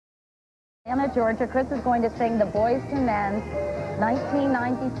Atlanta, Georgia. Chris is going to sing the Boys to Men's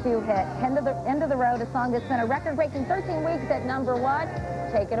 1992 hit, End of the Road, a song that's been a record-breaking 13 weeks at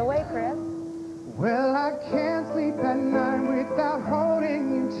 #1. Take it away, Chris. Well, I can't sleep at night without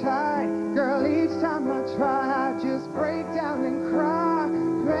holding you tight. Girl, each time I try, I just break down and cry.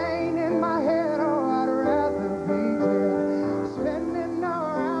 Pain in my head, oh, I'd rather be dead. Spinning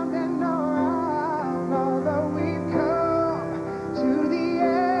around and around, although we've come to the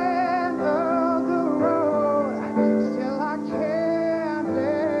end of the road, still I can't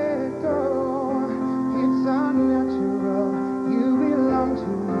let go. It's unnatural, you belong to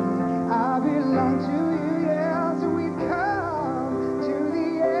me, I belong to you, yeah. So we've come to the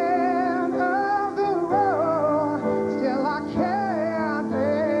end of the road, still I can't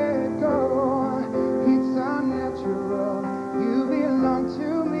let go. It's unnatural, you belong to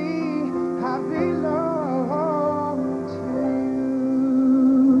me, I belong to you.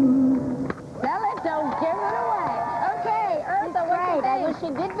 Sell it, don't give it away. Okay, Eartha, what's your Great, I name? wish she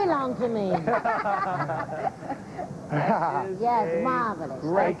did belong to me. Yes, marvelous.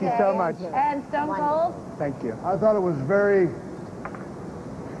 Thank you so much. And Stone Cold? Thank you. I thought it was very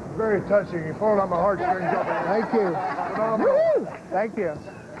touching. You pulled on my heartstrings up. Thank you. Phenomenal. Thank you.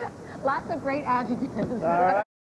 Lots of great adjectives. All right.